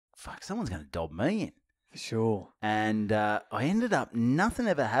fuck, someone's going to dob me in. For sure. And I ended up, nothing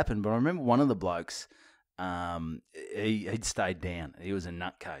ever happened, but I remember one of the blokes, he'd stayed down. He was a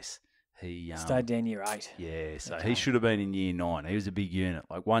nutcase. He Stayed down year 8. Yeah, so Okay. he should have been in year 9. He was a big unit.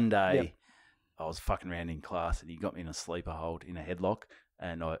 Like one day, I was fucking around in class and he got me in a sleeper hold in a headlock,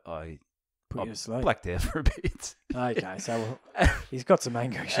 and I Put you to sleep. blacked out for a bit. Okay, so he's got some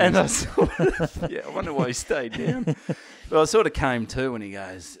anger issues. And I sort of, I wonder why he stayed down. But I sort of came to when he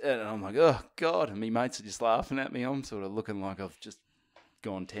goes, and I'm like, oh, God. And my mates are just laughing at me. I'm sort of looking like I've just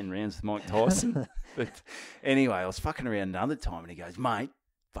gone 10 rounds with Mike Tyson. But anyway, I was fucking around another time and he goes, mate,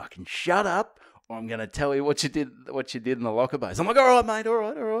 fucking shut up, or I'm going to tell you what you did in the locker base. I'm like, all right, mate, all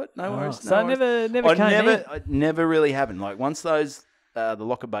right, no worries. So no worries. it never came in? It never really happened. Like once those the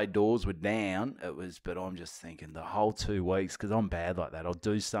locker bay doors were down, it was, but I'm just thinking the whole 2 weeks, because I'm bad like that. I'll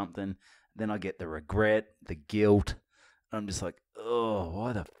do something, then I get the regret, the guilt. I'm just like,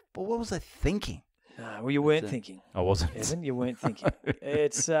 oh, what was I thinking? Well, you weren't thinking. I wasn't. Evan, you weren't thinking.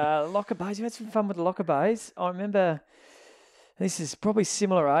 It's locker bays. You had some fun with the locker bays. I remember, this is probably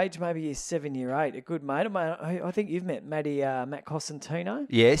similar age, maybe year 7, year 8. A good mate of mine. I think you've met Matt Costantino.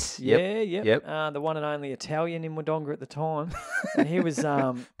 Yes. Yep. The one and only Italian in Wodonga at the time. And he was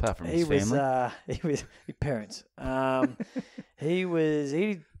apart from his family. He was his parents.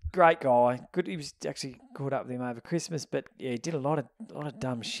 He great guy. Good. He was actually caught up with him over Christmas, but yeah, he did a lot of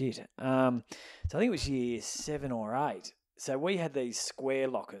dumb shit. So I think it was year 7 or 8. So we had these square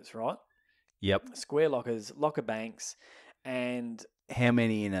lockers, right? Yep. Square lockers, locker banks, and how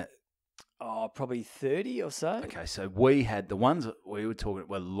many in it? Oh, probably 30 or so. Okay, so we had the ones that we were talking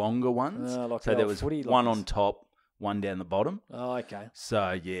were longer ones. Like so there was one on top, one down the bottom. Oh, okay.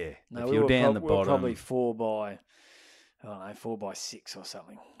 So yeah, no, if you're down the bottom, we were probably 4 by 6 or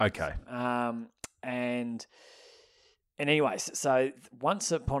something. Okay. And anyways, so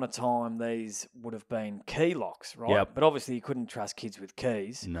once upon a time, these would have been key locks, right? Yep. But obviously, you couldn't trust kids with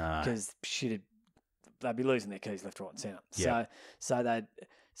keys. No. Because they'd be losing their keys left, right, and centre. Yep.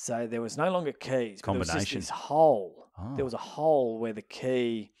 So there was no longer keys. But there was just Combination. this hole. Oh. There was a hole where the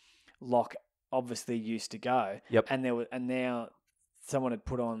key lock obviously used to go. Yep. And now someone had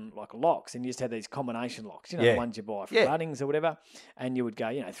put on like locks, and you just had these combination locks, the ones you buy for Bunnings or whatever, and you would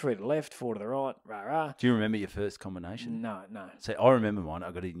go, 3 to the left, 4 to the right, rah. Do you remember your first combination? No. So I remember mine. I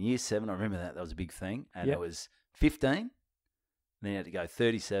got it in year 7. I remember that was a big thing, and it was 15. Then you had to go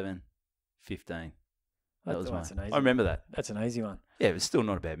 37, 15. That was mine. I remember that. That's an easy one. Yeah, it was still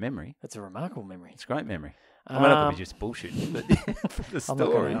not a bad memory. That's a remarkable memory. It's a great memory. I mean, that could be just bullshit, but for the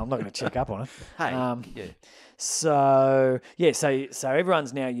story. I'm not going to check up on it. Hey, yeah. So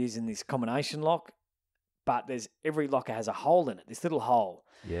everyone's now using this combination lock, but every locker has a hole in it, this little hole.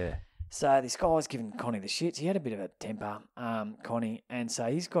 Yeah. So this guy's giving Connie the shits. He had a bit of a temper, Connie, and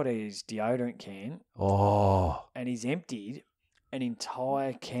so he's got his deodorant can. Oh. And he's emptied an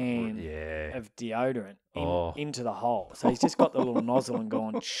entire can of deodorant into the hole. So he's just got the little nozzle and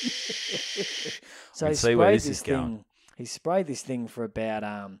gone. So he sprayed this thing for about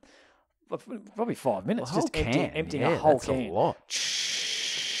probably 5 minutes, just emptying a whole can. A lot.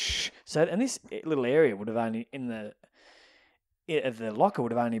 So and this little area would have only of the locker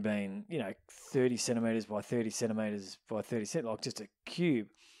would have only been 30 centimeters by 30 centimeters by 30 centimeters, like just a cube.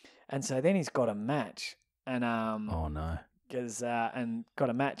 And so then he's got a match and oh no. And got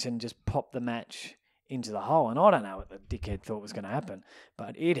a match and just popped the match into the hole. And I don't know what the dickhead thought was going to happen,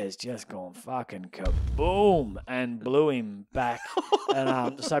 but it has just gone fucking kaboom and blew him back.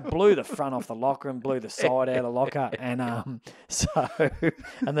 And so blew the front off the locker and blew the side out of the locker. And and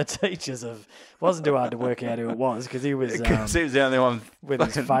the teachers wasn't too hard to work out who it was because he was he was the only one with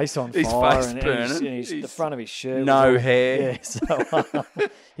his face on fire and the front of his shirt. No hair. Yeah, so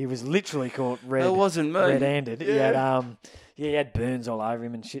he was literally caught That wasn't me. red-handed. Yeah. He had burns all over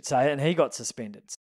him and shit. So and he got suspended.